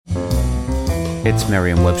It's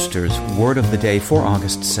Merriam-Webster's Word of the Day for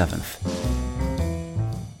August 7th.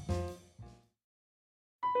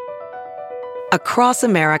 Across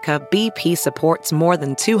America, BP supports more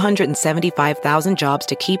than 275,000 jobs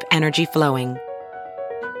to keep energy flowing.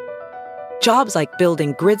 Jobs like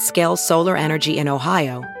building grid-scale solar energy in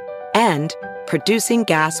Ohio and producing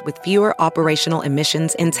gas with fewer operational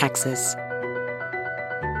emissions in Texas.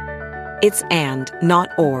 It's and, not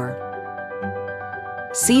or.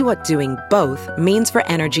 See what doing both means for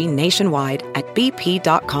energy nationwide at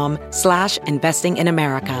bp.com/investing in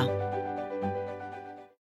America.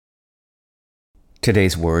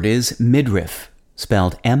 Today's word is midriff,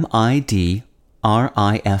 spelled M-I-D-R-I-F-F.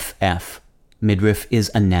 Midriff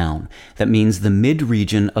is a noun that means the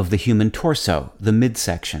mid-region of the human torso, the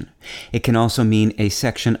midsection. It can also mean a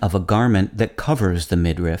section of a garment that covers the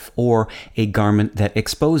midriff or a garment that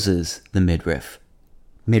exposes the midriff.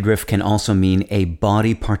 Midriff can also mean a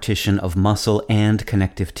body partition of muscle and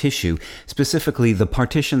connective tissue, specifically the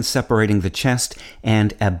partition separating the chest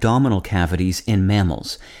and abdominal cavities in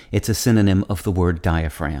mammals. It's a synonym of the word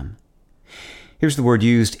diaphragm. Here's the word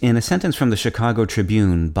used in a sentence from the Chicago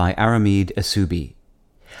Tribune by Aramid Asubi.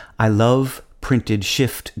 I love printed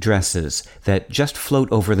shift dresses that just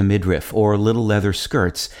float over the midriff or little leather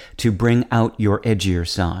skirts to bring out your edgier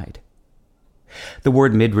side. The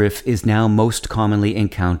word midriff is now most commonly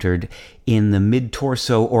encountered in the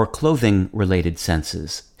mid-torso or clothing-related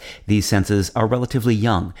senses. These senses are relatively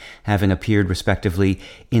young, having appeared respectively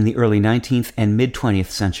in the early 19th and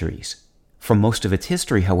mid-20th centuries. For most of its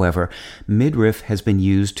history, however, midriff has been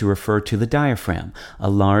used to refer to the diaphragm, a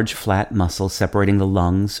large flat muscle separating the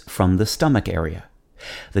lungs from the stomach area.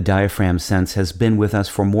 The diaphragm sense has been with us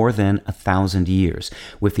for more than 1,000 years,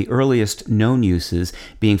 with the earliest known uses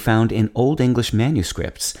being found in Old English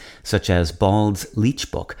manuscripts, such as Bald's Leech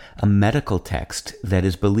Book, a medical text that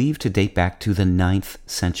is believed to date back to the 9th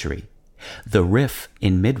century. The riff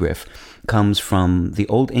in midriff comes from the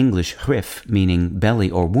Old English riff, meaning belly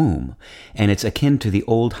or womb, and it's akin to the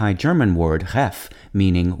Old High German word ref,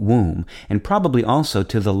 meaning womb, and probably also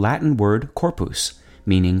to the Latin word corpus,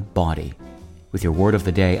 meaning body. With your Word of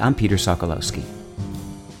the Day, I'm Peter Sokolowski.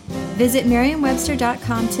 Visit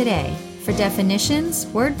Merriam-Webster.com today for definitions,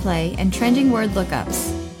 wordplay, and trending word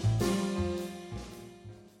lookups.